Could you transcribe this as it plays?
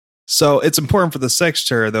So it's important for the sex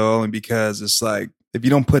chair though, only because it's like if you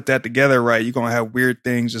don't put that together right, you're gonna have weird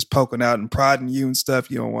things just poking out and prodding you and stuff.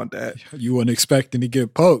 You don't want that. You weren't expecting to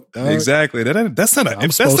get poked. Dog. Exactly. That's not a I'm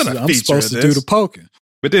supposed to do the poking.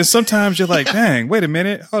 But then sometimes you're like, dang, wait a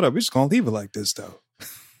minute, hold up, we're just gonna leave it like this though.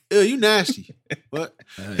 Ew, you nasty. What?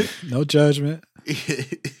 No judgment.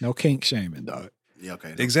 No kink shaming, dog. Yeah,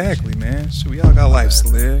 okay. Exactly, man. So we all got lives to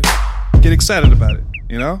live. Get excited about it,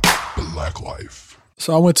 you know? Black life.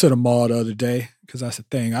 So I went to the mall the other day because that's a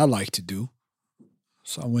thing I like to do.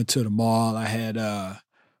 So I went to the mall. I had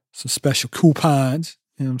some special coupons,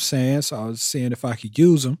 you know what I'm saying? So I was seeing if I could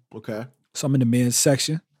use them. Okay. So I'm in the men's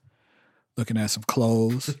section, looking at some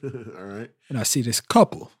clothes. All right. And I see this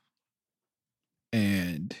couple.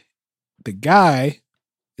 And the guy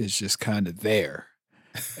is just kind of there.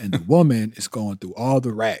 And the woman is going through all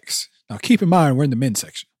the racks. Now, keep in mind, we're in the men's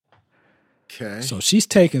section. Okay. So she's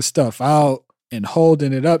taking stuff out and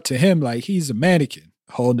holding it up to him like he's a mannequin,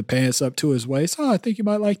 holding the pants up to his waist. Oh, I think you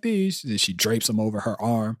might like these. And she drapes them over her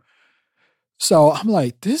arm. So I'm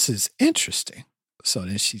like, this is interesting. So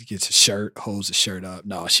then she gets a shirt, holds the shirt up.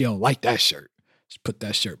 No, she don't like that shirt. She put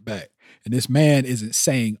that shirt back. And this man isn't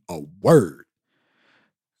saying a word.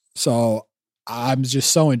 So I'm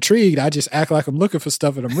just so intrigued. I just act like I'm looking for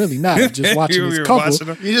stuff and I'm really not. I'm just watching this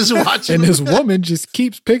couple. You just watching and this woman just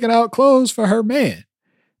keeps picking out clothes for her man.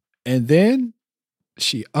 And then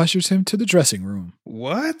she ushers him to the dressing room.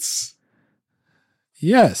 What?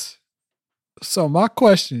 Yes. So my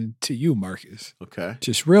question to you, Marcus. Okay.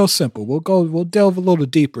 Just real simple. We'll delve a little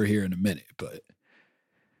deeper here in a minute, but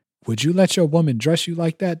would you let your woman dress you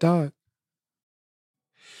like that, dog?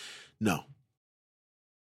 No.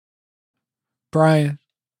 Brian?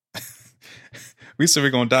 We said we're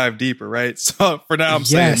gonna dive deeper, right? So for now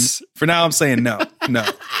I'm saying no.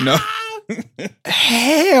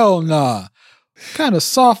 Hell nah. Kind of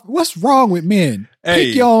soft. What's wrong with men? Hey,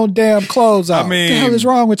 pick your own damn clothes out. I mean, what the hell is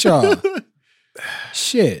wrong with y'all?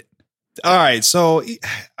 Shit. All right, so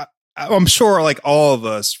I'm sure like all of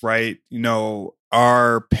us, right? You know,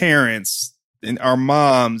 our parents and our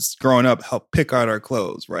moms growing up helped pick out our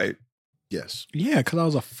clothes, right? Yes. Yeah, because I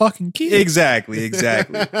was a fucking kid. Exactly.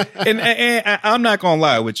 and I'm not gonna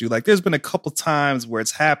lie with you. Like, there's been a couple times where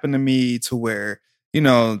it's happened to me to where, you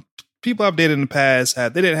know, people I've dated in the past they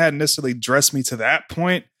didn't necessarily dress me to that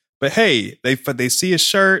point. But hey, they see a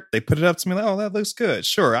shirt, they put it up to me like, oh, that looks good.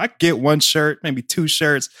 Sure, I get one shirt, maybe two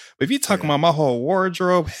shirts. But if you're talking about my whole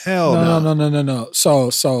wardrobe, hell no.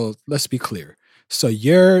 So let's be clear. So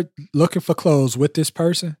you're looking for clothes with this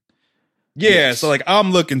person? Yeah. Yes. So like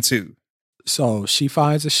I'm looking too. So she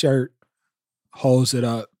finds a shirt, holds it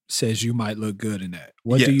up, says you might look good in that.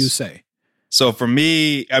 What do you say? So for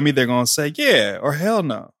me, I'm either going to say yeah or hell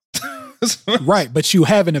no. Right, but you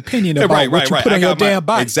have an opinion about what you put on your damn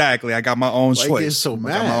body. Exactly. I got my own choice. Getting so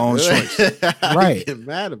mad. I got my own choice. Right. Get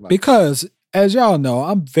mad about because as y'all know,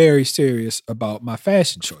 I'm very serious about my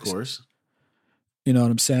fashion choices. Of course. You know what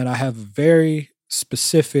I'm saying? I have a very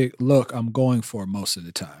specific look I'm going for most of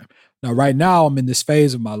the time. Now, right now, I'm in this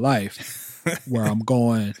phase of my life where I'm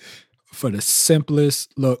going for the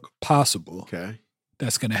simplest look possible. Okay.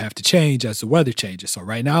 That's going to have to change as the weather changes. So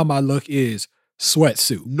right now, my look is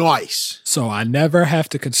sweatsuit. Nice. So I never have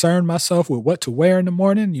to concern myself with what to wear in the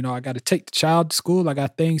morning. You know, I got to take the child to school. I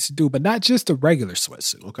got things to do, but not just a regular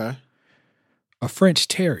sweatsuit. Okay. A French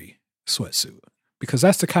terry sweatsuit. Because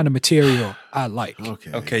that's the kind of material I like.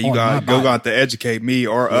 Okay, you got to educate me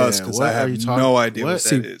or us because I have no idea what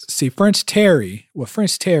that is. See, French terry, what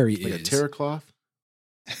French terry is. Like a terry cloth?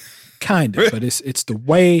 Kind of, but it's the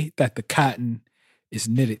way that the cotton is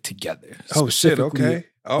knitted together. Oh, shit, okay.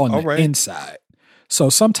 On the inside.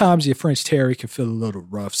 So sometimes your French terry can feel a little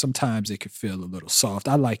rough. Sometimes it can feel a little soft.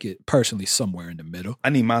 I like it personally somewhere in the middle.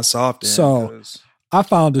 I need my soft. So I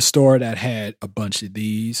found a store that had a bunch of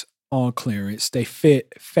these on clearance. They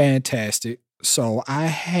fit fantastic. So I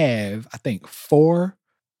have, I think, 4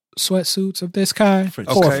 sweatsuits of this kind. 4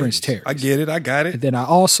 French terries. I get it. I got it. And then I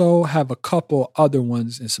also have a couple other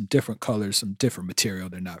ones in some different colors, some different material.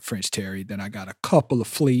 They're not French terry. Then I got a couple of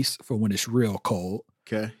fleece for when it's real cold.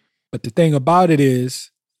 Okay. But the thing about it is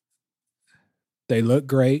they look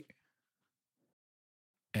great.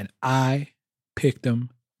 And I picked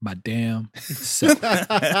them my damn self.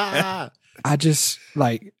 I just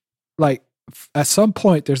like at some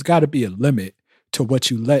point there's got to be a limit to what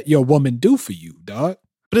you let your woman do for you, dog.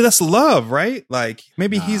 But that's love, right? Like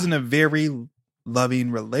maybe he's in a very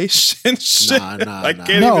loving relationship.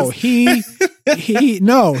 No, he's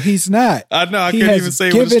not. I know. I can't even say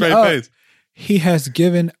it with a straight face. He has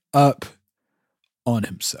given up on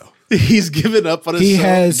himself. He's given up on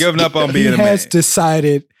himself. Given up on being a man. He has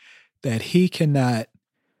decided that he cannot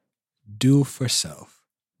do for self.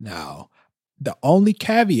 Now, the only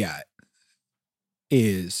caveat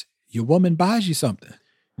is your woman buys you something.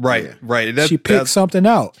 Right, Yeah. right. She picks something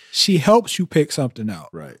out. She helps you pick something out.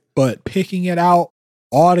 Right. But picking it out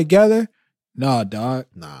all together, nah, dog.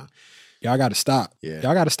 Nah. Y'all got to stop. Yeah.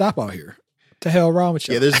 Y'all got to stop out here. What the hell wrong with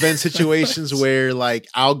y'all? Yeah, there's been situations where like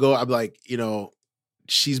I'm like,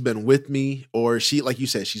 she's been with me, or she, like you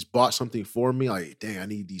said, she's bought something for me. Like, dang, I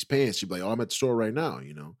need these pants. She'd be like, oh, I'm at the store right now,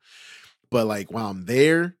 But like while I'm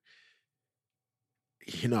there,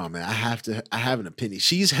 man, I have an opinion.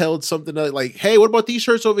 She's held something like, hey, what about these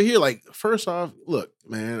shirts over here? Like, first off, look,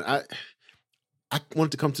 man, I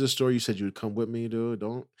wanted to come to the store. You said you would come with me, dude.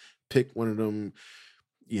 Don't pick one of them,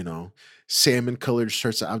 salmon colored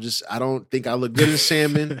shirts. I don't think I look good in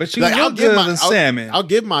salmon. But you look good in salmon. I'll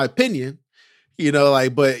give my opinion,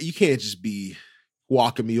 but you can't just be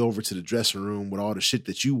walking me over to the dressing room with all the shit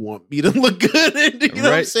that you want me to look good in. You know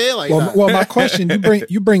what I'm saying? Like, well, my question,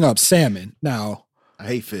 you bring up salmon. Now, I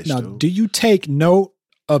hate fish. Now, dude. do you take note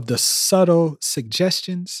of the subtle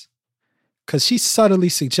suggestions? Because she's subtly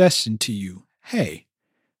suggesting to you, hey,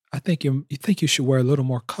 I think you should wear a little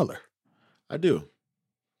more color. I do.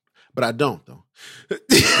 But I don't, though.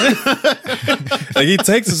 Like, he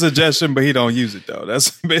takes a suggestion, but he don't use it, though.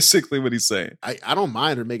 That's basically what he's saying. I don't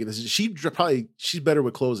mind her making this. She's better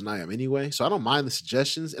with clothes than I am anyway. So I don't mind the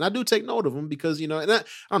suggestions. And I do take note of them because, and I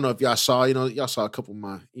don't know if y'all saw, y'all saw a couple of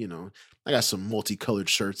my, I got some multicolored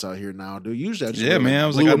shirts out here now, dude. Usually I just wear, man. I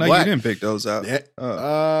was like, I know you didn't pick those out.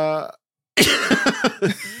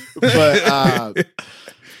 But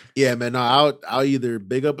yeah, man, no, I'll either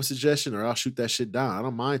big up a suggestion or I'll shoot that shit down. I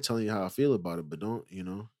don't mind telling you how I feel about it, but don't,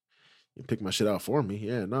 you pick my shit out for me.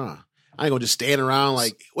 Yeah, nah. I ain't gonna just stand around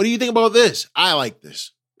like, what do you think about this? I like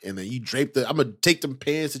this. And then you drape I'm gonna take them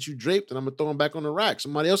pants that you draped and I'm gonna throw them back on the rack.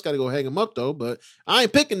 Somebody else gotta go hang them up though, but I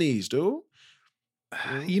ain't picking these, dude.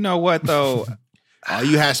 You know what though? Oh,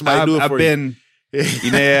 you had somebody do it for you.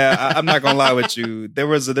 I'm not gonna lie with you. There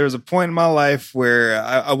was a point in my life where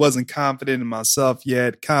I wasn't confident in myself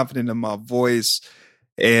yet, confident in my voice,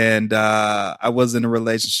 and I was in a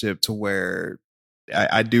relationship to where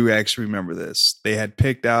I do actually remember this. They had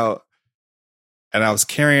picked out, and I was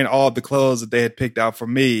carrying all the clothes that they had picked out for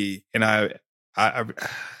me, and I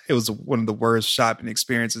it was one of the worst shopping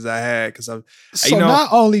experiences I had because So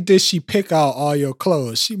not only did she pick out all your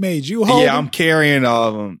clothes, she made you hold them. I'm carrying all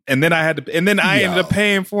of them, and then I ended up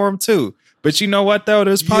paying for them too. But you know what though?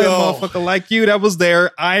 There's probably a motherfucker like you that was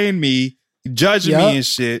there eyeing me, judging me and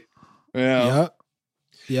shit. Yeah.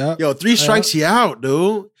 Yep. 3 strikes you out,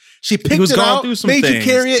 dude. She picked it out, made you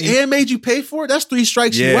carry it, and made you pay for it. That's 3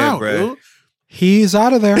 strikes you out, dude. He's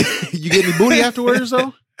out of there. You get any booty afterwards,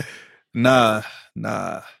 though? Nah.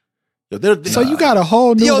 So you got a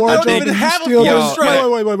whole new wardrobe. Don't even have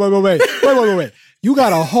Wait. You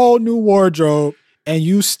got a whole new wardrobe, and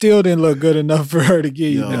you still didn't look good enough for her to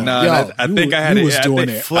give you. I think I had was doing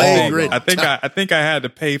it flagrant. I think I had to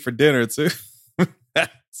pay for dinner too.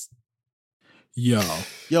 Yo,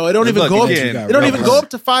 it don't even go up. It don't even go up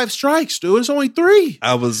to 5 strikes, dude. It's only 3.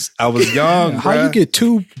 I was young. How you get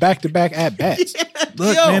 2 back-to-back at bats?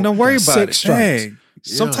 Look, man, don't worry about it. 6 strikes.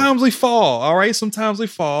 Sometimes we fall, all right? Sometimes we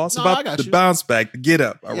fall. It's about the bounce back, the get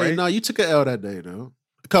up, all right? No, you took an L that day, though.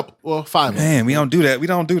 5. Man, we don't do that. We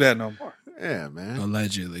don't do that no more. Yeah, man.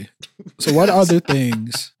 Allegedly. So what other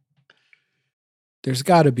things? There's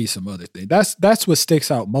got to be some other things. That's what sticks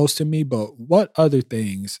out most to me, but what other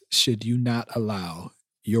things should you not allow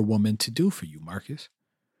your woman to do for you, Marcus?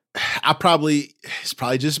 It's probably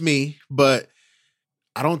just me, but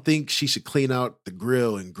I don't think she should clean out the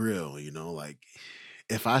grill. Like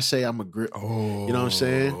if I say I'm a grill, you know what I'm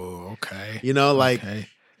saying? Okay. Okay.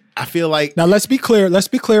 I feel like now let's be clear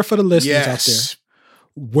for the listeners out there.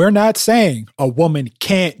 We're not saying a woman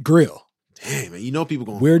can't grill. Damn, man, people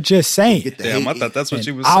going. We're just saying. Damn, I thought that's what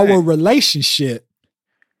you was saying. Our relationship,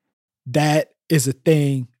 that is a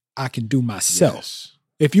thing I can do myself. Yes.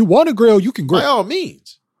 If you want to grill, you can grill. By all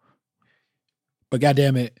means. But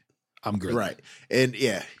goddamn it, I'm grilling. Right. And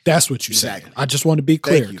yeah. That's what you exactly. said. I just want to be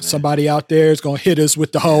clear. You, somebody out there is going to hit us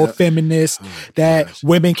with the whole feminist that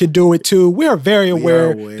women can do it too. We are very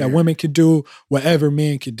aware that women can do whatever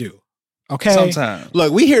men can do. Okay. Sometimes.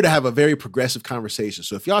 Look, we here to have a very progressive conversation.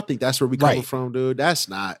 So if y'all think that's where we coming from, dude, that's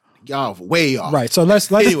not. Y'all way off. Right. So let's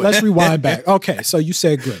rewind back. Okay. So you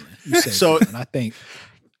said grilling. Grilling. I think.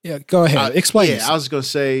 Yeah. Go ahead. Explain. Yeah. I was gonna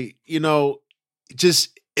say,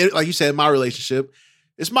 like you said, in my relationship,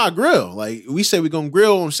 it's my grill. Like we say, we're gonna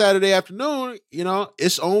grill on Saturday afternoon.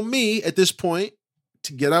 It's on me at this point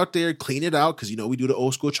to get out there, clean it out, because we do the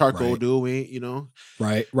old school charcoal, Right. dude. We ain't, Right. you know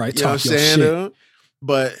what I'm Talk your saying, shit. dude?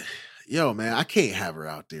 But yo, man, I can't have her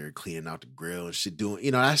out there cleaning out the grill and shit.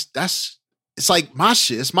 Doing, that's it's like my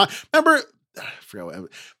shit. It's my remember. I forgot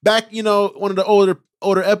what back. One of the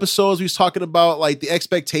older episodes we was talking about like the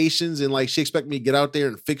expectations, and like she expected me to get out there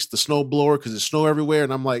and fix the snow blower because there's snow everywhere,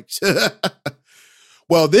 and I'm like,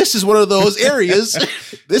 well, this is one of those areas.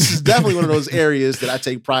 This is definitely one of those areas that I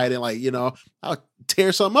take pride in. Like, I'll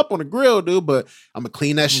tear something up on the grill, dude, but I'm gonna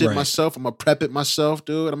clean that shit Right. myself. I'm gonna prep it myself,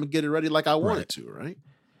 dude, and I'm gonna get it ready like I want Right. it to, right?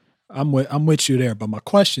 I'm with you there. But my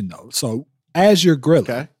question though, so as you're grilling,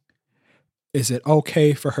 Okay. is it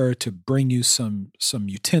okay for her to bring you some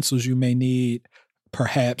utensils you may need?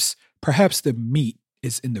 Perhaps the meat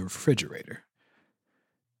is in the refrigerator.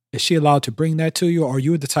 Is she allowed to bring that to you, or are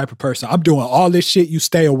you the type of person, I'm doing all this shit, you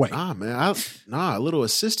stay away? Nah, man. A little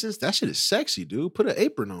assistance. That shit is sexy, dude. Put an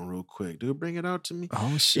apron on real quick, dude. Bring it out to me.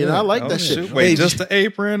 Oh shit! I like Oh, that shit. shoot. Wait, Hey, just the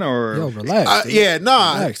apron or Yo, relax. dude. yeah,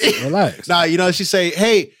 nah. Relax. Nah, she say,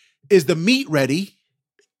 hey, is the meat ready?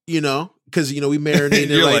 Because, we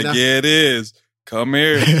marinated it you're right like, now. yeah, it is. Come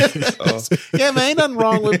here. Oh. Yeah, man, ain't nothing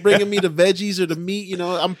wrong with bringing me the veggies or the meat.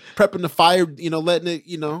 I'm prepping the fire, letting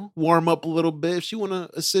it, warm up a little bit. If she want to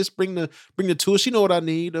assist, bring the tool. She know what I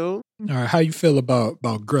need, though. All right, how you feel about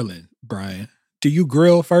grilling, Brian? Do you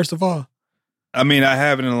grill first of all? I mean, I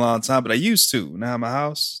haven't in a long time, but I used to. Now in my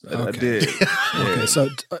house, I Okay. did. Okay,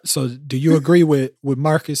 so do you agree with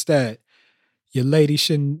Marcus that your lady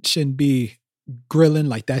shouldn't be grilling,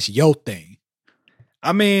 like that's your thing?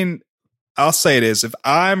 I mean, I'll say this: if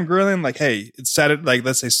I'm grilling, like, hey, it's Saturday, like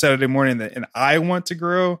let's say Saturday morning, and I want to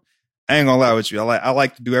grill, I ain't gonna lie with you. I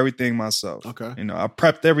like to do everything myself. Okay. I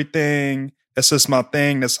prepped everything. That's just my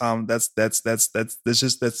thing. That's how. That's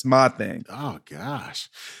my thing. Oh, gosh.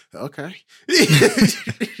 Okay.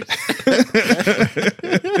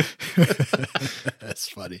 That's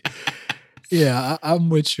funny. Yeah, I'm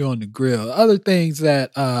with you on the grill. Other things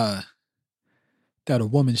that a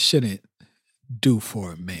woman shouldn't do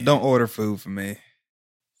for a man. Don't order food for me.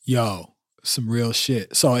 Yo, some real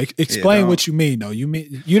shit. So explain don't. what you mean though.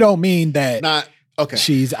 You don't mean that Not okay.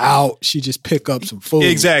 she's out, she just pick up some food.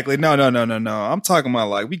 Exactly. No. I'm talking about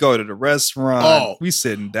like we go to the restaurant. Oh. We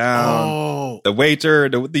sitting down. Oh. The waiter,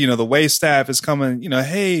 the wait staff is coming.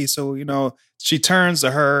 Hey, so she turns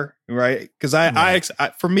to her, right? Because I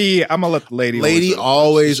for me, I'm gonna let the lady. Lady order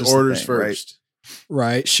always first. It's just the orders thing, first.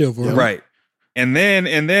 Right, chivalry. right? And then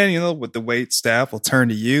with the wait staff will turn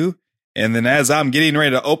to you, and then as I'm getting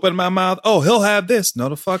ready to open my mouth, oh, he'll have this. No,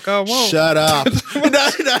 the fuck I won't. Shut up.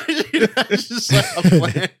 It's just like, I'm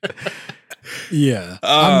playing. Yeah.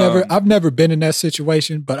 I've never been in that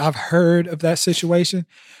situation, but I've heard of that situation,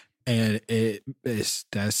 and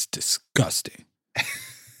that's disgusting.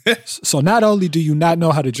 So not only do you not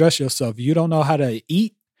know how to dress yourself, you don't know how to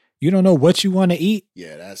eat, you don't know what you want to eat.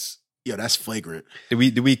 Yeah, that's flagrant.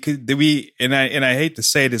 Did we? And I hate to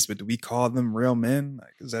say this, but do we call them real men?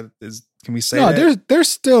 Like, can we say No, that? they're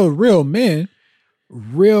still real men,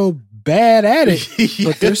 real bad at it,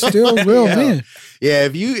 but they're still real Yeah. men. Yeah,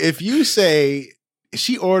 if you say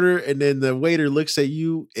she order and then the waiter looks at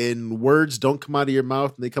you and words don't come out of your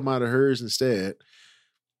mouth and they come out of hers instead,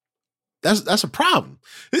 that's a problem.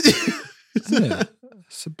 Yeah,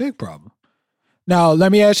 it's a big problem. Now,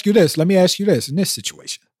 let me ask you this in this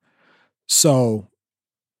situation. So,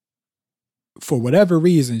 for whatever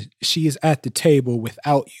reason, she is at the table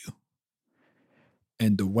without you.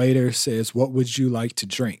 And the waiter says, "What would you like to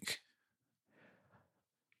drink?"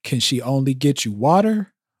 Can she only get you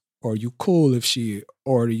water? Or are you cool if she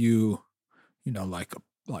order you,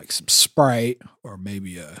 like some Sprite or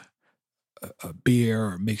maybe a beer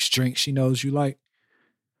or mixed drink she knows you like?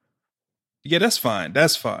 Yeah, that's fine.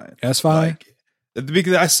 That's fine. That's fine.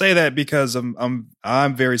 Because I say that because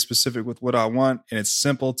I'm very specific with what I want, and it's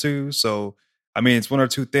simple too. So I mean, it's one or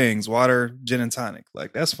two things: water, gin, and tonic.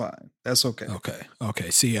 Like that's fine. That's okay. Okay.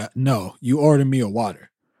 See, no, you order me a water.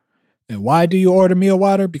 And why do you order me a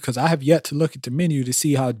water? Because I have yet to look at the menu to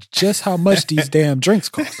see just how much these damn drinks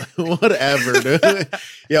cost. Whatever, dude.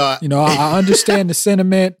 Yeah, I understand the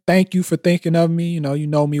sentiment. Thank you for thinking of me. You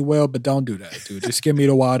know me well, but don't do that, dude. Just give me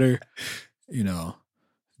the water.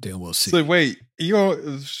 Then we'll see. So wait, you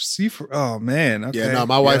don't see for? Oh man. Okay. Yeah, no,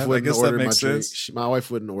 my wife I wouldn't guess order that my makes drink. sense. My wife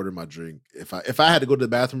wouldn't order my drink. If I had to go to the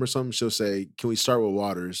bathroom or something, she'll say, "Can we start with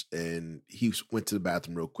waters?" And he went to the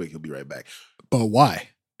bathroom real quick. He'll be right back. But why?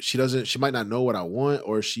 She doesn't. She might not know what I want,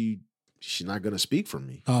 or she's not gonna speak for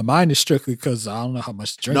me. Mine is strictly because I don't know how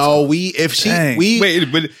much drinks No, cost.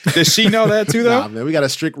 Wait, but does she know that too though? Nah, man, we got a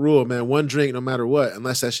strict rule, man. One drink, no matter what,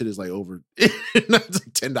 unless that shit is like over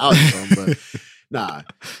 $10 or something. But Nah,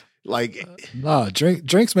 like Nah,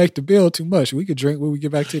 drinks make the bill too much. We could drink when we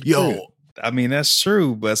get back to the crib. yo. I mean, that's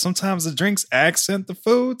true, but sometimes the drinks accent the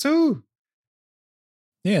food too.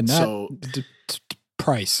 Yeah, not So the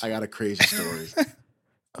price. I got a crazy story.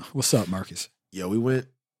 What's up, Marcus? Yo, we went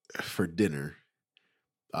for dinner.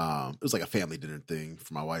 It was like a family dinner thing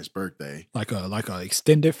for my wife's birthday. Like a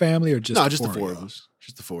extended family or just No, just the four of of us.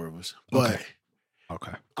 Just the four of us. But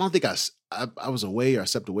Okay. I don't think I was away or I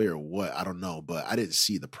stepped away or what. I don't know. But I didn't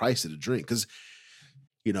see the price of the drink because,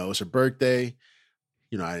 it's her birthday.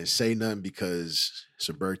 I didn't say nothing because it's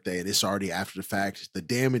her birthday and it's already after the fact. The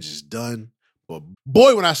damage is done. But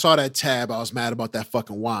boy, when I saw that tab, I was mad about that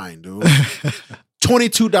fucking wine, dude.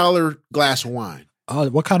 $22 glass of wine. Oh,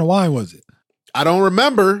 what kind of wine was it? I don't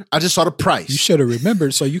remember. I just saw the price. You should have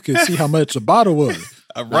remembered so you could see how much the bottle was.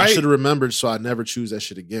 No, I should have remembered so I never choose that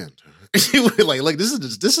shit again. like this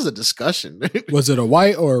is a discussion. Was it a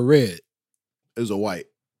white or a red? It was a white.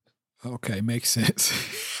 Okay, makes sense.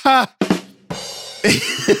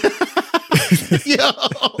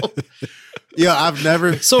 Yo, I've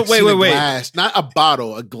never So, seen wait. a glass, not a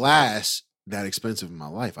bottle, a glass that expensive in my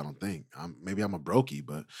life. I don't think. Maybe I'm a brokey,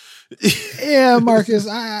 but Yeah, Marcus.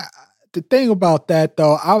 The thing about that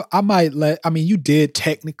though, I might you did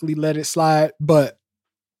technically let it slide, but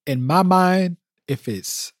in my mind, if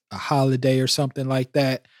it's a holiday or something like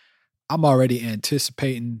that, I'm already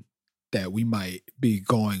anticipating that we might be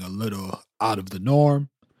going a little out of the norm.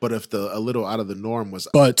 But if a little out of the norm was,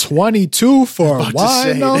 But 22 for about to wine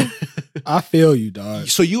say though, that. I feel you, dog.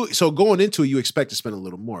 So going into it, you expect to spend a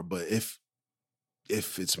little more, but if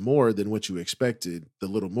it's more than what you expected, the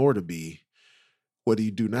little more to be, what do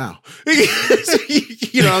you do now?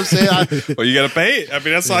 You know what I'm saying? Well, you got to pay it. I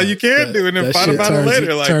mean, that's all you can do, and then find about it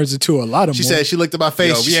later. Like turns into a lot of. She more. said she looked at my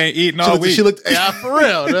face. Yo, we ain't eating all week. She looked, yeah, for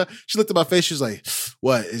real. She looked at my face. She was like,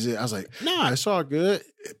 "What is it?" I was like, "Nah, it's all good."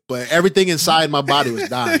 But everything inside my body was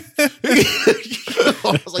dying.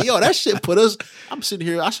 I was like, "Yo, that shit put us." I'm sitting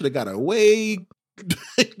here. I should have got a way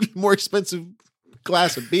more expensive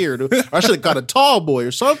glass of beer, dude. Or I should have got a tall boy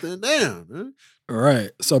or something. Damn. Man. All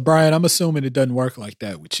right. So Brian, I'm assuming it doesn't work like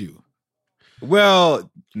that with you.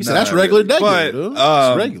 Well, He said that's regular, dude.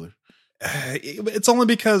 It's regular. It's only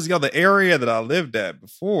because the area that I lived at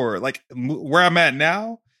before, like where I'm at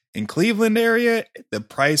now in Cleveland area, the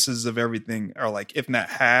prices of everything are like, if not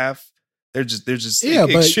half, they're just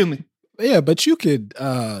extremely. But you could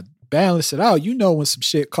balance it out. You know when some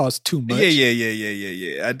shit costs too much.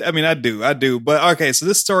 Yeah. I mean, I do. But okay, so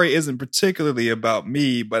this story isn't particularly about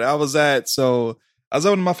me, but I was at one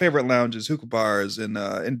of my favorite lounges, hookah bars in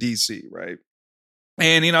DC, right?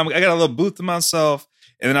 And I got a little booth to myself,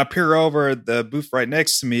 and then I peer over the booth right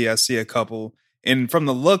next to me. I see a couple, and from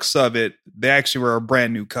the looks of it, they actually were a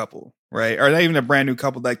brand new couple, right? Or not even a brand new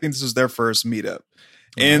couple. I think this was their first meetup,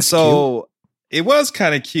 and so cute. It was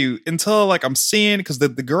kind of cute until like I'm seeing because the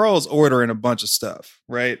girl's ordering a bunch of stuff,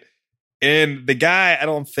 right? And the guy, I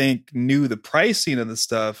don't think knew the pricing of the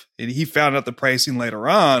stuff, and he found out the pricing later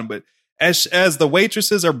on, but. As the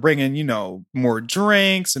waitresses are bringing, more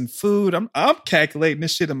drinks and food, I'm calculating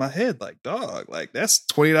this shit in my head like, dog, like that's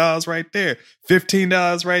 $20 right there,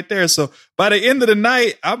 $15 right there. So by the end of the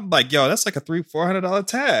night, I'm like, yo, that's like a $300-$400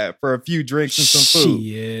 tab for a few drinks and some food.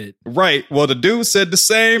 Shit. Right. Well, the dude said the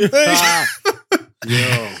same thing.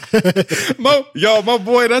 My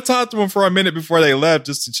boy, I talked to him for a minute before they left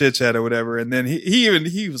just to chit chat or whatever. And then he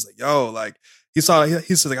was like, yo, like he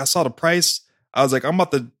said like, I saw the price. I was like, I'm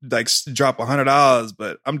about to like drop $100,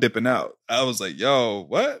 but I'm dipping out. I was like, yo,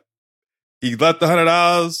 what? He left the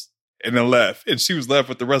 $100 and then left. And she was left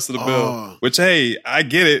with the rest of the bill, which, hey, I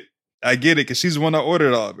get it. Because she's the one that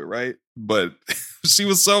ordered all of it, right? But she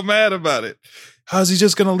was so mad about it. How's he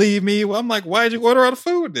just going to leave me? Well, I'm like, why'd you order all the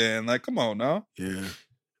food then? Like, come on now. Yeah.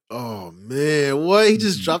 Oh, man. What? He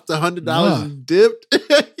just dropped $100 and dipped?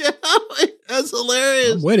 Yeah. That's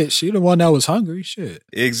hilarious. I'm with it. She the one that was hungry. Shit.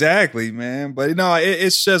 Exactly, man. But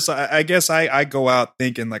it's just I guess I go out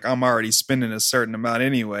thinking like I'm already spending a certain amount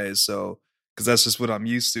anyway. So because that's just what I'm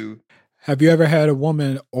used to. Have you ever had a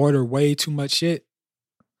woman order way too much shit?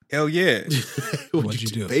 Hell yeah. What'd you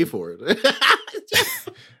do? Pay for it.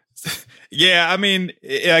 Yeah, I mean,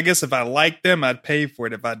 I guess if I liked them, I'd pay for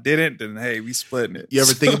it. If I didn't, then hey, we splitting it. You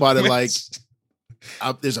ever think about it like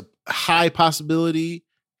there's a high possibility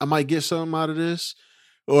I might get something out of this?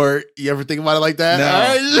 Or you ever think about it like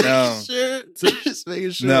that? No. Sure. Just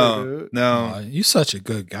making sure. No. You such a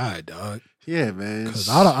good guy, dog. Yeah, man. Because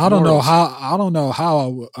I don't know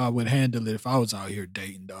how I would handle it if I was out here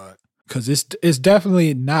dating, dog. Because it's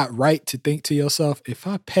definitely not right to think to yourself, if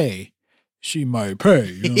I pay, she might pay.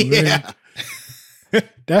 You know what I mean?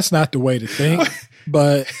 That's not the way to think,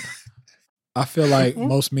 but I feel like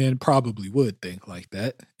most men probably would think like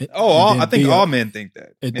that. I think all men think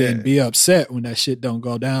that. And then be upset when that shit don't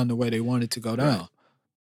go down the way they want it to go down.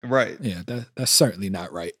 Right. Yeah, that's certainly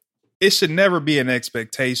not right. It should never be an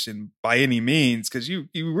expectation by any means, because you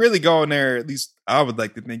really go in there, at least I would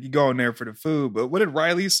like to think, you go in there for the food. But what did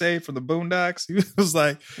Riley say from the Boondocks? He was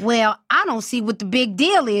like, well, I don't see what the big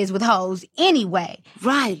deal is with hoes anyway.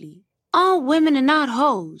 Riley, all women are not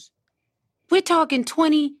hoes. We're talking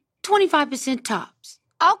 25% tops.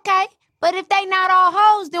 Okay, but if they not all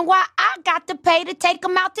hoes, then why I got to pay to take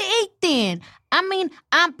them out to eat then? I mean,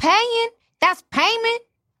 I'm paying. That's payment.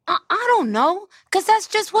 I don't know, because that's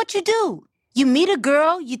just what you do. You meet a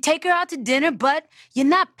girl, you take her out to dinner, but you're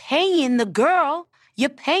not paying the girl. You're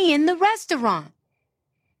paying the restaurant.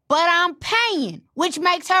 But I'm paying, which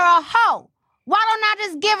makes her a hoe. Why don't I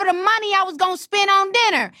just give her the money I was going to spend on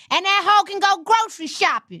dinner, and that hoe can go grocery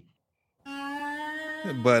shopping?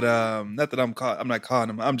 But not that I'm not calling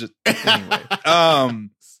him. I'm just anyway.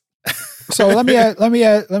 So let me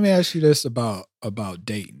ask you this about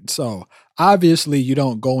dating. So obviously you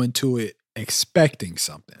don't go into it expecting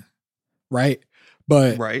something, right?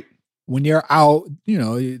 But right. When you're out,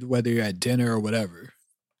 whether you're at dinner or whatever,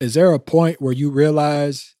 is there a point where you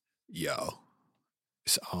realize, yo,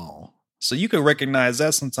 it's on? So you can recognize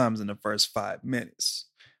that sometimes in the first 5 minutes.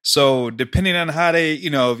 So depending on how they,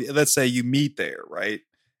 let's say you meet there, right?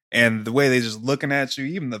 And the way they just looking at you,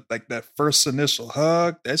 even that first initial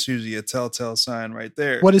hug, that's usually a telltale sign right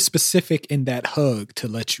there. What is specific in that hug to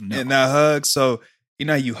let you know? In that hug, so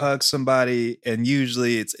you hug somebody, and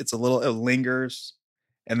usually it lingers,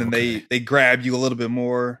 and then they grab you a little bit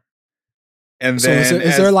more, and so then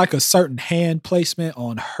is there like a certain hand placement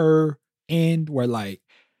on her end where like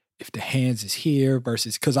if the hands is here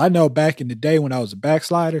versus, because I know back in the day when I was a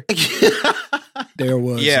backslider. There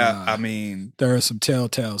was, there are some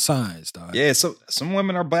telltale signs, dog. Yeah, so some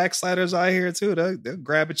women are backsliders out here too. They'll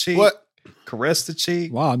grab a cheek, caress the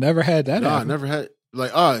cheek. Wow, never had that. No, I never had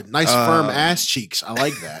nice firm ass cheeks. I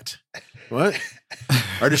like that. What?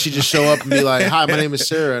 Or does she just show up and be like, "Hi, my name is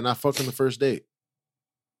Sarah, and I fucked on the first date"?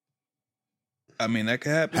 I mean, that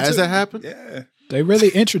could happen. Has that happened? Yeah. They really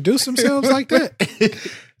introduce themselves like that?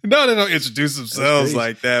 No, they don't introduce themselves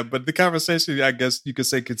like that. But the conversation, I guess you could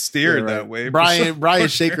say, could steer that way. Brian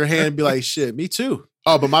shake her hand and be like, "Shit, me too."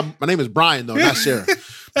 Oh, but my name is Brian though, not Sarah.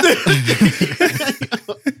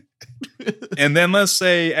 And then let's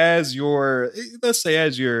say as the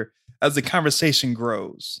conversation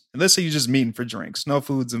grows, and let's say you're just meeting for drinks, no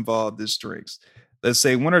food's involved, just drinks. Let's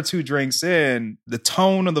say 1 or 2 drinks in, the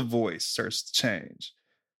tone of the voice starts to change.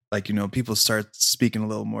 Like, people start speaking a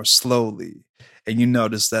little more slowly. And you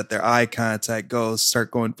notice that their eye contact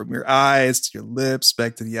start going from your eyes to your lips,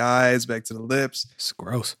 back to the eyes, back to the lips. It's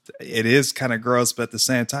gross. It is kind of gross, but at the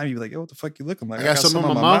same time, you're like, yo, what the fuck you looking like? I got some in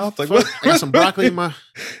my mouth. Like, what? I got some broccoli in my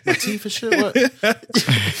teeth and shit. What?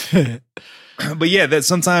 But yeah, that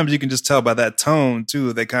sometimes you can just tell by that tone too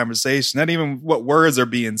of that conversation. Not even what words are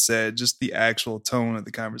being said, just the actual tone of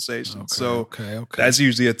the conversation. Okay. That's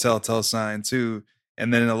usually a telltale sign too.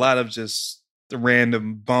 And then a lot of just the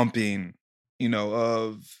random bumping,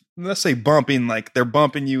 of, let's say bumping, like they're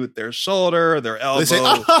bumping you with their shoulder, their elbow. They say,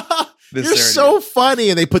 "You're so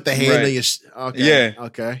funny," and they put the hand on your. Okay. Yeah.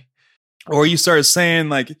 Okay. Or you start saying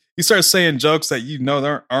jokes that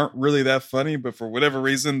that aren't really that funny, but for whatever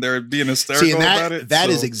reason they're being hysterical about it.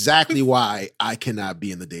 That is exactly why I cannot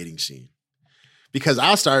be in the dating scene, because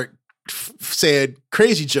I'll start saying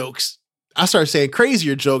crazy jokes. I started saying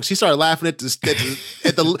crazier jokes. He started laughing she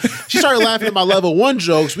started laughing at my level 1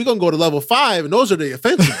 jokes. We're gonna go to level 5, and those are the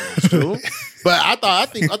offensive ones, too. But I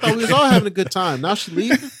thought we was all having a good time. Now she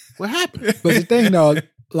leaving. What happened? But the thing though,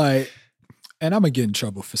 like, and I'm gonna get in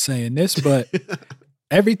trouble for saying this, but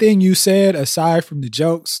everything you said aside from the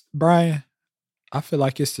jokes, Brian, I feel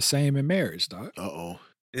like it's the same in marriage, dog. Uh-oh.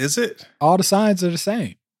 Is it? All the signs are the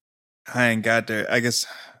same. I ain't got there. I guess.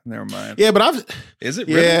 Never mind. Yeah, but Is it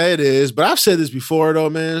really? Yeah, it is. But I've said this before, though,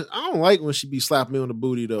 man. I don't like when she be slapping me on the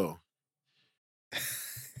booty, though.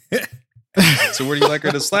 So where do you like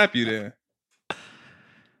her to slap you then?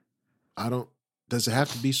 I don't. Does it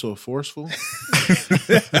have to be so forceful?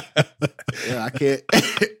 Yeah, I can't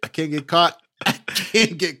get caught. I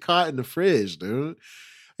can't get caught in the fridge, dude.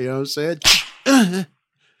 You know what I'm saying?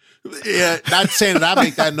 Yeah, not saying that I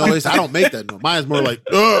make that noise. I don't make that noise. Mine's more like,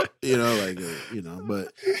 but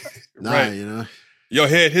nah, right. your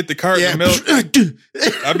head hit the carton of milk.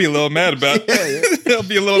 I'd be a little mad about it. I'll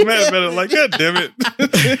be a little mad about it. Like, God damn it.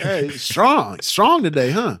 Hey, strong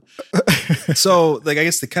today, huh? So, like, I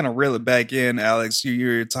guess to kind of reel it back in, Alex,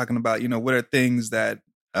 you're talking about, what are things that,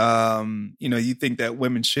 you think that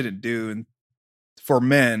women shouldn't do and for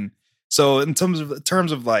men. So, in terms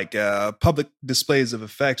of like public displays of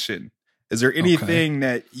affection, is there anything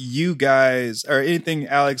that you guys, or anything,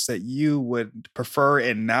 Alex, that you would prefer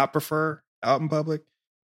and not prefer out in public?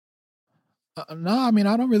 No, I mean,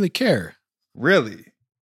 I don't really care. Really?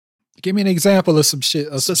 Give me an example of some shit.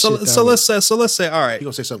 So let's say, all right, You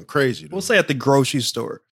gonna say something crazy? Though. we'll say at the grocery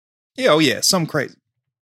store. Yeah, something crazy.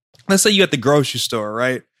 Let's say you at the grocery store,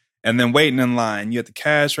 right? And then waiting in line. You at the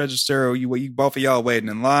cash register, or you both of y'all waiting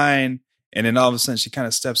in line, and then all of a sudden she kind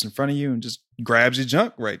of steps in front of you and just grabs your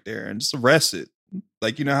junk right there and just arrests it.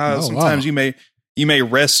 Like, you know how sometimes you may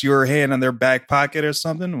rest your hand on their back pocket or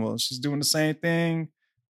something. Well, she's doing the same thing.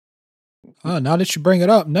 Oh, now that you bring it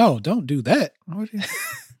up, no, don't do that.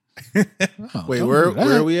 Wait, where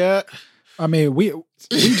are we at? I mean, we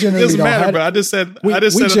It generally doesn't don't matter, have, but I just said we it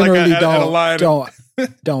like generally at a line.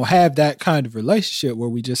 don't have that kind of relationship where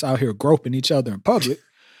we just out here groping each other in public.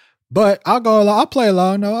 But I'll go along. I'll play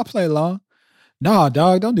along. No, I'll play along. Nah,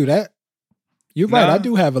 dog, don't do that. You're right. Nah. I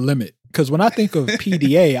do have a limit. Because when I think of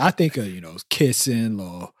PDA, I think of, kissing,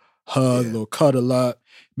 little hug, little cuddle up.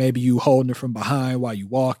 Maybe you holding her from behind while you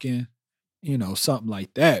walking, something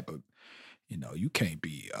like that. But, you can't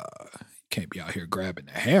be out here grabbing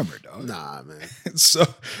the hammer, dog. Nah, man. So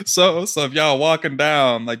if y'all walking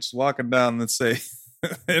down, like just walking down, let's say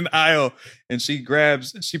an aisle, and she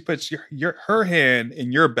puts her hand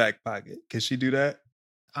in your back pocket. Can she do that?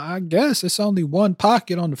 I guess it's only one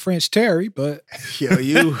pocket on the French Terry, but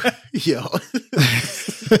yo.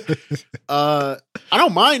 I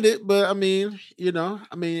don't mind it, but I mean,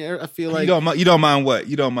 I feel like you don't mind what?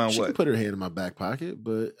 You don't mind she what? can put her hand in my back pocket,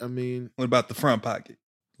 but I mean, What about the front pocket?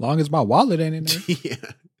 long as my wallet ain't in there.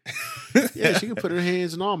 yeah, she can put her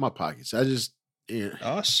hands in all my pockets. I just,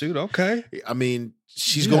 Oh shoot, okay. I mean,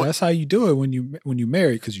 she's Yeah, going. That's how you do it when you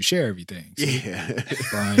marry, because you share everything. So, Yeah,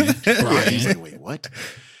 Brian. yeah. He's like, wait, what?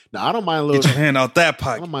 No, I don't mind a little. Get your hand out that I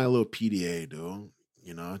pocket. don't mind a little PDA, dude.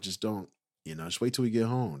 Just don't. Just wait till we get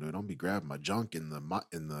home, dude. Don't be grabbing my junk in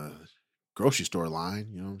the grocery store line.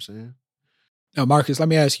 You know what I'm saying? Now, Marcus, let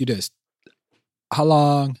me ask you this: how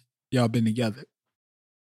long y'all been together?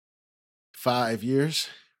 5 years.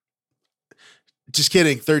 Just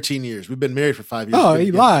kidding. 13 years. We've been married for 5 years. Oh, We've been he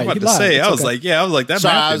together. lied. I'm about He to lied. say, It's I was okay. like that.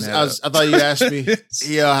 Sorry, I thought you asked me.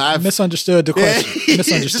 Yeah, I I've misunderstood the question.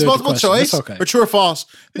 Misunderstood Just the multiple question. choice. That's okay. Or true or false?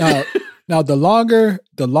 Now, the longer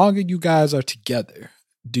you guys are together,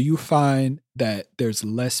 do you find that there's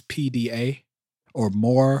less PDA, or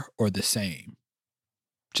more, or the same?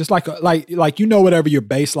 Just like whatever your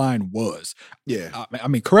baseline was. Yeah. I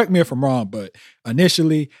mean, correct me if I'm wrong, but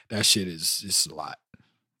initially that shit is a lot.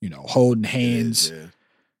 Holding hands. It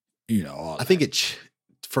is, All I think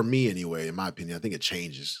for me anyway, in my opinion, I think it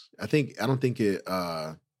changes. I don't think it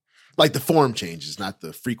like the form changes, not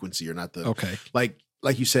the frequency, or not the okay.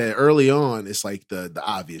 Like you said early on, it's like the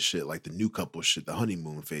obvious shit, like the new couple shit, the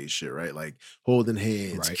honeymoon phase shit, right? Like holding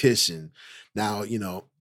hands, Right. kissing. Now,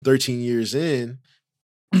 13 years in,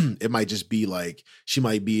 it might just be like she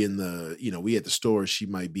might be in the, we at the store, she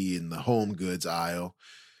might be in the home goods aisle,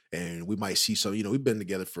 and we might see some, we've been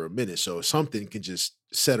together for a minute, so something can just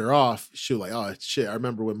set her off. She'll like, oh shit, I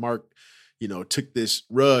remember when Mark, took this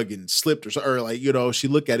rug and slipped, or like, she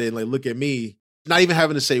look at it and like look at me, not even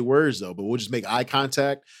having to say words though, but we'll just make eye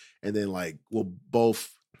contact, and then like we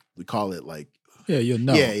call it like, Yeah, you'll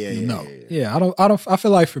know. Yeah, You'll yeah, know. yeah. I feel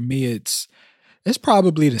like for me it's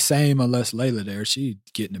probably the same, unless Layla there. She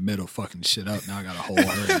get in the middle fucking shit up. Now I gotta hold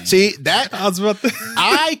her hand. see that I was about to.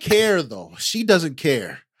 I care though. She doesn't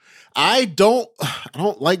care. I don't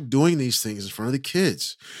like doing these things in front of the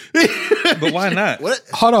kids. But why not? What?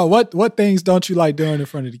 Hold on, what things don't you like doing in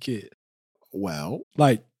front of the kid? Well,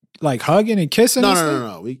 Like hugging and kissing? and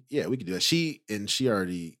stuff? no. We could do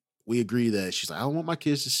that. We agree that she's like, I don't want my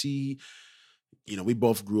kids to see, we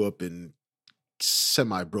both grew up in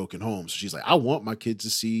semi-broken homes. So she's like, I want my kids to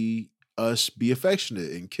see us be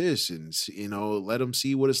affectionate and kiss and, let them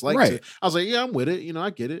see what it's like. Right. I was like, yeah, I'm with it. I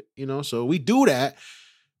get it. So we do that.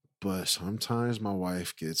 But sometimes my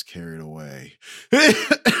wife gets carried away.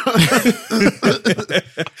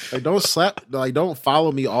 Like, don't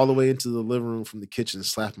follow me all the way into the living room from the kitchen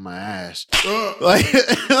slapping my ass. Like,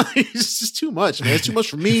 it's just too much, man. It's too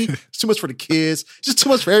much for me. It's too much for the kids. It's just too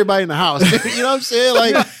much for everybody in the house. You know what I'm saying?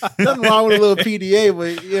 Like, nothing wrong with a little PDA,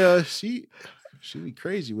 but She be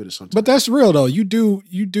crazy with it sometimes. But that's real though. You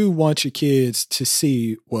do want your kids to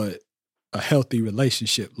see what a healthy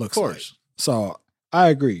relationship looks of like. course. So I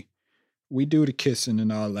agree. We do the kissing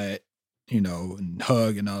and all that, and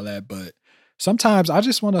hug and all that. But sometimes I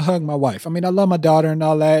just want to hug my wife. I mean, I love my daughter and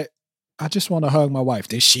all that. I just want to hug my wife.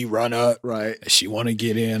 Then she run up. Right. And she want to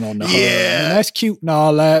get in on the hug. Yeah. And that's cute and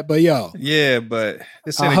all that. But yo, Yeah, but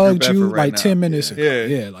this I ain't a group hugged you effort right like now. 10 minutes ago. Yeah.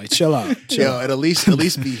 Yeah, like chill out. Chill Yo, out. and at least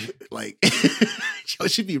be like, yo,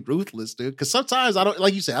 she'd be ruthless, dude. Because sometimes I don't,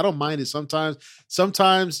 like you said, I don't mind it.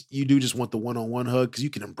 Sometimes you do just want the one-on-one hug because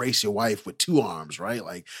you can embrace your wife with two arms, right?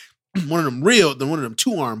 Like one of them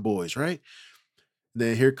 2-arm boys, right?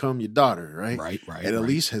 Then here come your daughter, right? Right. And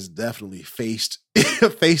Elise has definitely faced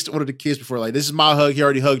one of the kids before. Like, this is my hug. He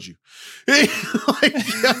already hugged you. Like,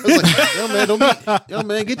 I was like, yo,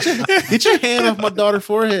 man, get your hand off my daughter's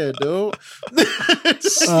forehead, dude.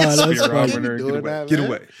 that's Spear funny. Robin her, get away. Get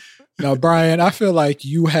away. Now, Brian, I feel like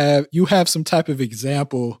you have some type of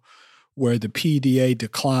example where the PDA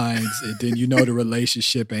declines and then the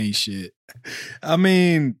relationship ain't shit. I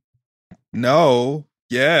mean, no,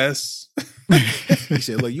 yes. He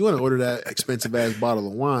said, look, you want to order that expensive ass bottle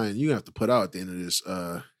of wine, you have to put out at the end of this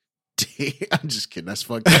day. I'm just kidding. That's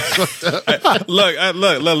fucked up. Look.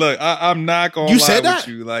 I'm not gonna You lie said with that?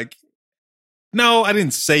 you. Like, no, I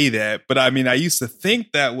didn't say that, but I mean, I used to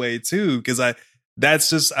think that way too because I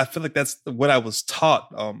feel like that's what I was taught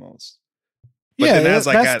almost. But Yeah, then as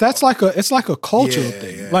I got- that's like a cultural Yeah,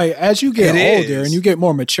 thing. yeah. Like as you get It older is. and you get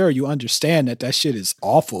more mature, you understand that shit is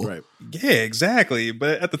awful. Right. Yeah, exactly.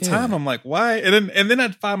 But at the time, Yeah. I'm like, why? And then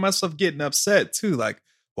I'd find myself getting upset too. Like,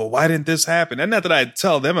 well, why didn't this happen? And not that I'd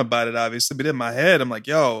tell them about it, obviously, but in my head, I'm like,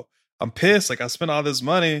 yo, I'm pissed. Like, I spent all this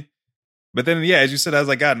money. But then, yeah, as you said, as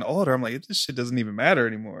I gotten older, I'm like, this shit doesn't even matter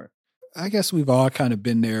anymore. I guess we've all kind of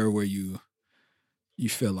been there where you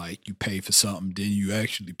feel like you pay for something, then you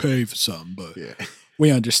actually pay for something. But Yeah. we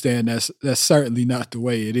understand that's certainly not the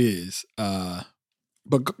way it is.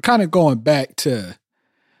 But kind of going back to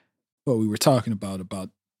what we were talking about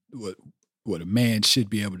what a man should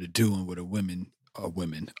be able to do and what a woman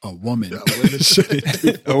should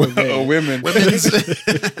do for a man. Women.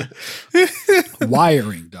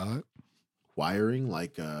 Wiring, dog. Wiring,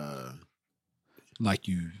 like Like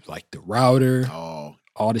the router, oh,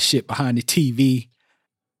 all the shit behind the TV.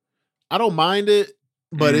 I don't mind it,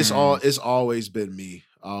 but it's always been me.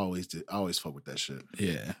 I always fuck with that shit.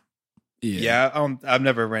 Yeah. Yeah, I've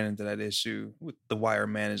never ran into that issue with the wire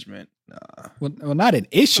management. Nah. Well, not an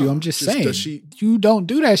issue. No, I'm just just saying. does she- You don't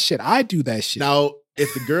do that shit. I do that shit. Now,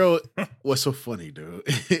 if the girl, what's so funny, dude?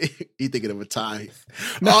 You thinking of a time?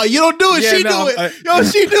 No, you don't do it. Yeah, She no, do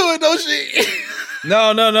it. She do it. Don't she?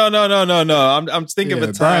 No. I'm thinking of a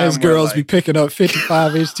time. Brian's where, girls like, be picking up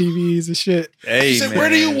 55-inch TVs and shit. Hey, She said, man, where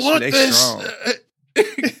do you want they this? strong.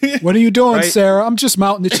 What are you doing, Right. Sarah? I'm just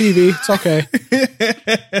mounting the TV. It's okay.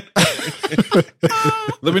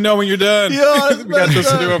 Let me know when you're done. Yo, that's we got this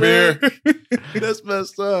to do over here. That's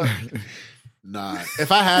messed up. Nah,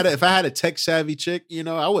 if I had a tech savvy chick,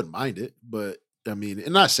 I wouldn't mind it. But I mean,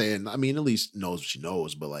 and not saying, at least knows what she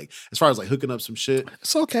knows. But like, as far as like hooking up some shit,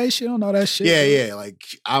 It's okay. She don't know that shit. yeah. Like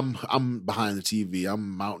I'm behind the TV.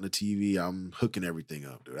 I'm mounting the TV. I'm hooking everything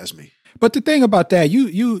up, dude. That's me. But the thing about that,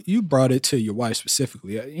 you brought it to your wife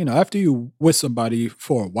specifically. After you with somebody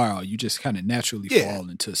for a while, you just kind of naturally Yeah. fall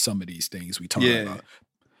into some of these things we talk Yeah. about.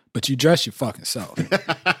 But you dress your fucking self.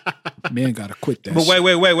 Men gotta quit that. But shit.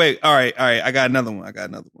 wait. All right. I got another one.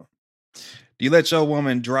 Do you let your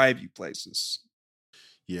woman drive you places?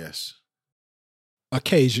 Yes.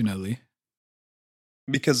 Occasionally.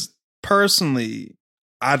 Because personally,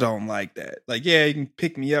 I don't like that. Like, yeah, you can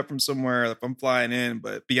pick me up from somewhere if I'm flying in,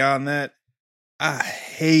 but beyond that, I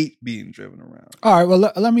hate being driven around. All right.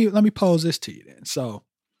 Well, let me pose this to you then. So,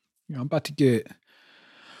 I'm about to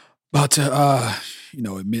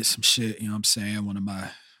admit some shit. You know what I'm saying?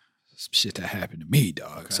 Some shit that happened to me,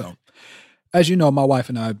 dog. Okay. So, as you know, my wife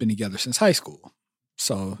and I have been together since high school.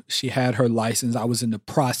 So she had her license. I was in the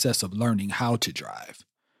process of learning how to drive,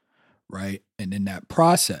 right? And in that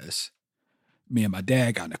process, me and my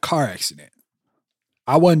dad got in a car accident.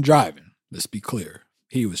 I wasn't driving. Let's be clear.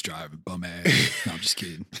 He was driving, bum ass. No, I'm just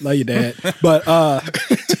kidding. Love you, Dad. But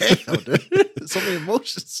Damn, dude. So many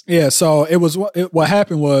emotions. yeah, so what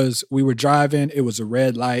happened was we were driving. It was a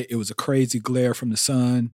red light. It was a crazy glare from the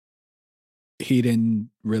sun. He didn't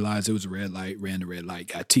realize it was a red light, ran the red light,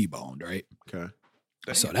 got T-boned, right? Okay.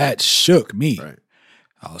 So that shook me. Right.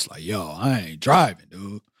 I was like, yo, I ain't driving,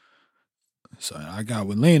 dude. So I got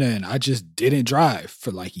with Lena and I just didn't drive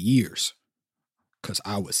for like years because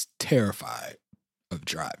I was terrified of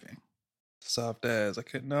driving. Soft ass. I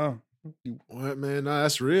couldn't know. What, man? No,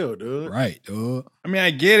 that's real, dude. Right, dude. I mean,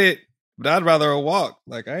 I get it, but I'd rather a walk.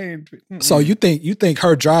 Like I ain't. So you think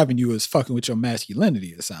her driving you is fucking with your masculinity?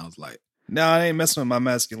 It sounds like. No, it ain't messing with my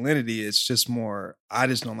masculinity. It's just more. I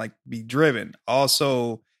just don't like to be driven.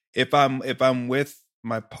 Also, if I'm with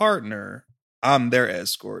my partner, I'm their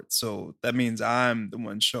escort. So that means I'm the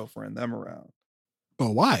one chauffeuring them around.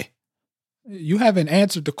 But why? You haven't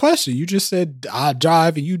answered the question. You just said I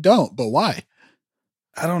drive and you don't. But why?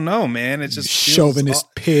 I don't know, man. It's just chauvinist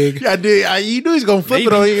pig. Yeah, dude. You knew he's gonna flip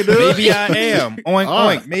it on you, dude. Maybe I am. Oink,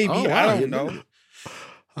 Right. oink. Maybe. Oh, wow. I don't know.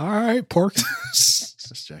 All right, pork.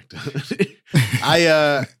 That's jacked up.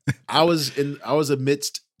 I was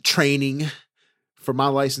amidst training for my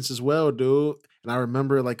license as well, dude. And I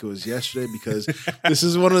remember like it was yesterday because this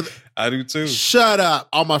is one of the, I do too. shut up.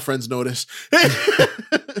 All my friends know this.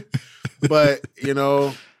 But,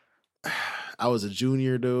 I was a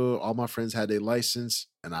junior, dude. All my friends had their license,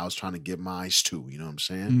 and I was trying to get mine too. You know what I'm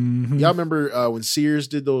saying? Mhm. Y'all remember when Sears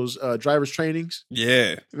did those driver's trainings?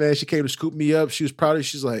 Yeah. Man, she came to scoop me up. She was proud of me.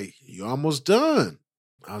 She's like, "You almost done."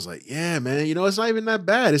 I was like, "Yeah, man. It's not even that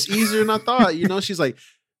bad. It's easier than I thought." She's like,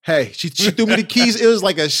 "Hey," she threw me the keys. It was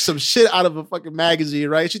like some shit out of a fucking magazine,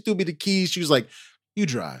 right? She threw me the keys. She was like, "You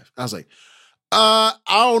drive." I was like, I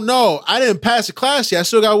don't know. I didn't pass the class yet. I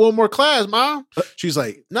still got one more class, Mom. She's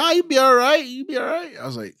like, "Nah, you be all right. You be all right." I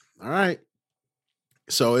was like, "All right."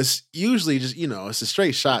 So it's usually just, it's a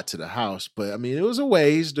straight shot to the house. But I mean, it was a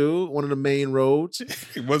ways, dude. One of the main roads.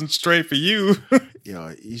 It wasn't straight for you.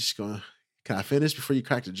 You just gonna, can I finish before you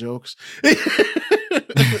crack the jokes?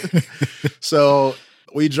 So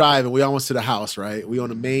we drive and we almost to the house, right? We on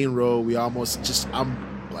the main road. We almost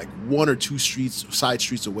I'm like one or two side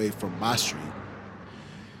streets away from my street.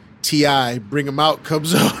 T.I. Bring Him Out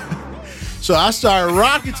comes up. So I started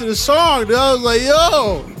rocking to the song, dude. I was like,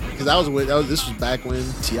 yo. Because this was back when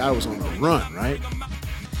T.I. was on the run, right?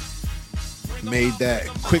 Made that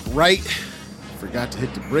quick right. Forgot to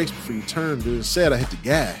hit the brakes before you turned, dude. Instead, I hit the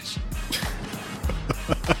gas.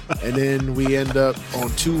 And then we end up on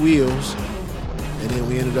two wheels. And then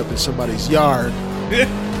we ended up in somebody's yard.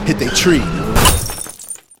 Hit their tree, dude.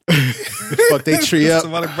 Fuck they tree up.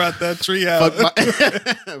 Somebody brought that tree out.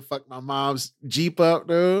 Fuck my mom's Jeep up,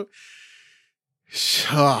 dude.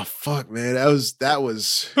 Oh fuck, man. That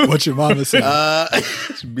was What your mama said.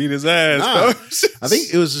 Beat his ass. Nah. Bro. I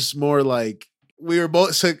think it was just more like we were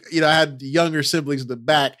both, so, I had younger siblings in the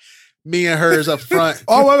back. Me and hers up front.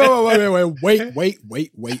 Oh, wait.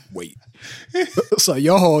 So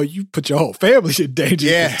you put your whole family in danger.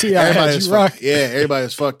 Yeah, T.I. had you rock. everybody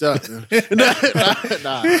was fucked up.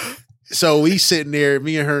 Nah. So we sitting there,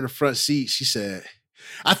 me and her in the front seat. She said,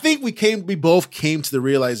 I think we both came to the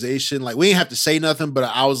realization, like we didn't have to say nothing, but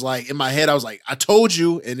I was like, in my head, I was like, I told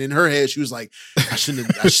you. And in her head, she was like, I shouldn't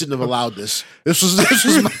have allowed this. This was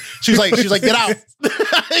she was like, get out.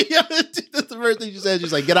 That's the first thing she said.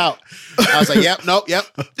 She's like, get out. I was like, yep, nope, yep.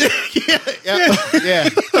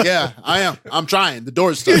 Yeah, I am. I'm trying. The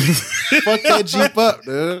door's stuck. Fuck that Jeep up,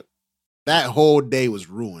 dude. That whole day was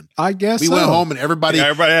ruined. I guess we went home and everybody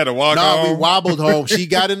had to walk home. we wobbled home. She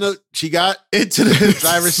got into the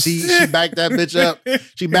driver's seat. She backed that bitch up.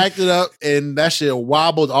 She backed it up, and that shit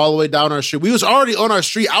wobbled all the way down our street. We was already on our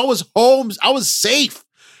street. I was home. I was safe.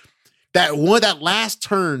 That last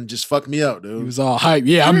turn just fucked me up, dude. He was all hype.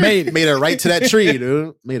 Yeah, I made it. Made her right to that tree,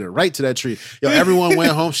 dude. Made her right to that tree. Yo, everyone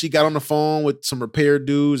went home. She got on the phone with some repair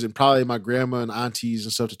dudes and probably my grandma and aunties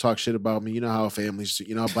and stuff to talk shit about me. You know how families,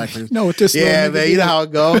 how black families. You know what this yeah, little nigga man. did? You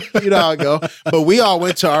know how it go. But we all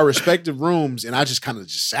went to our respective rooms, and I just kind of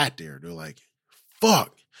just sat there, dude. Like,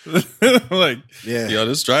 fuck. Like, Yeah. yo,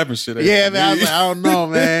 this driving shit. ain't Yeah, for man. I me. was like, I don't know,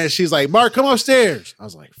 man. She's like, Mark, come upstairs. I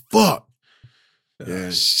was like, fuck.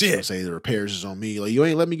 Yeah, shit. Say the repairs is on me. Like, you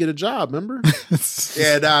ain't let me get a job, remember?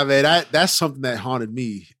 Yeah, nah, man. That's something that haunted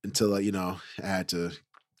me until I had to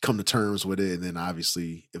come to terms with it, and then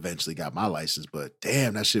obviously eventually got my license. But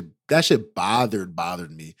damn, that shit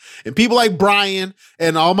bothered me. And people like Brian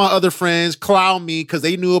and all my other friends clown me because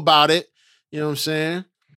they knew about it. You know what I'm saying?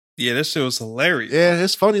 Yeah, this shit was hilarious. Yeah,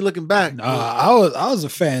 it's funny looking back. I was a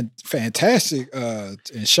fantastic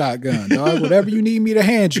in shotgun, dog. Whatever you need me to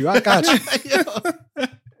hand you, I got you.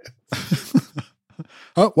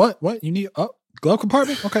 Oh, what? You need glove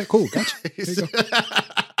compartment? Okay, cool. Gotcha. There you go.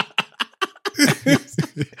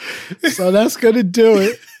 So that's gonna do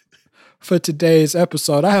it for today's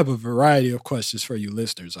episode. I have a variety of questions for you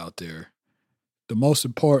listeners out there. The most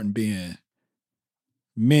important being,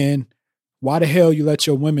 men, why the hell you let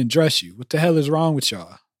your women dress you? What the hell is wrong with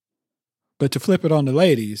y'all? But to flip it on the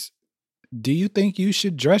ladies, do you think you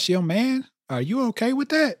should dress your man? Are you okay with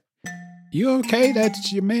that? You okay that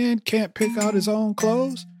your man can't pick out his own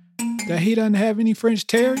clothes? That he doesn't have any French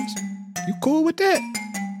terries? You cool with that?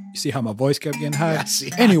 You see how my voice kept getting high? Yeah, I see.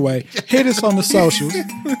 Anyway, hit us on the socials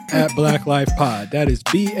at Black Life Pod. That is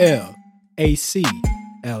BLACLIFEPOD.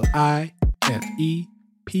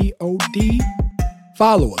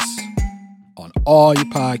 Follow us on all your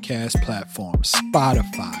podcast platforms: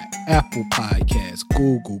 Spotify, Apple Podcasts,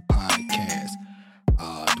 Google Podcasts.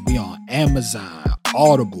 We on Amazon,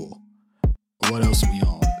 Audible. What else we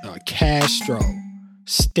on? Castro,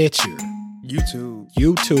 Stitcher, YouTube.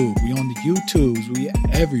 We on the YouTubes. We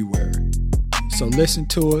everywhere. So listen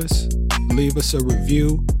to us. Leave us a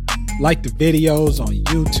review. Like the videos on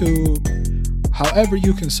YouTube. However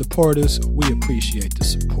you can support us, we appreciate the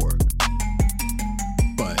support.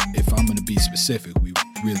 But if I'm going to be specific, we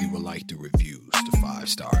really would like the reviews, the 5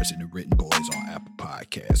 stars, and the written boards on Apple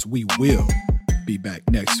Podcasts. We will be back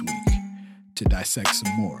next week to dissect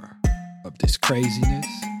some more of this craziness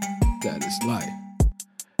that is life.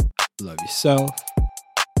 Love yourself.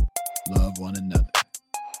 Love one another.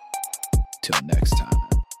 Till next time.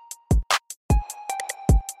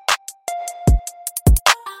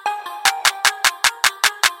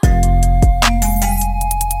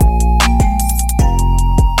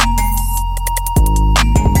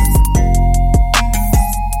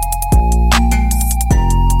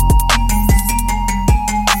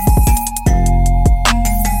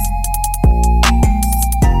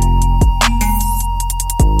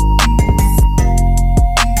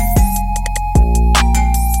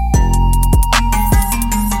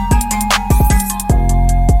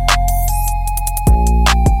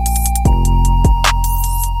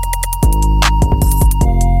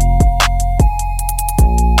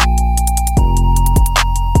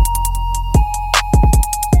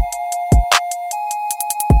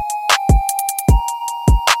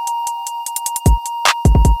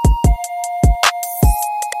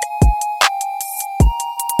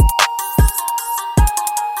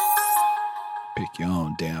 Pick your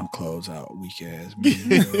own damn clothes out, weak ass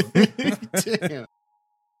man. Damn.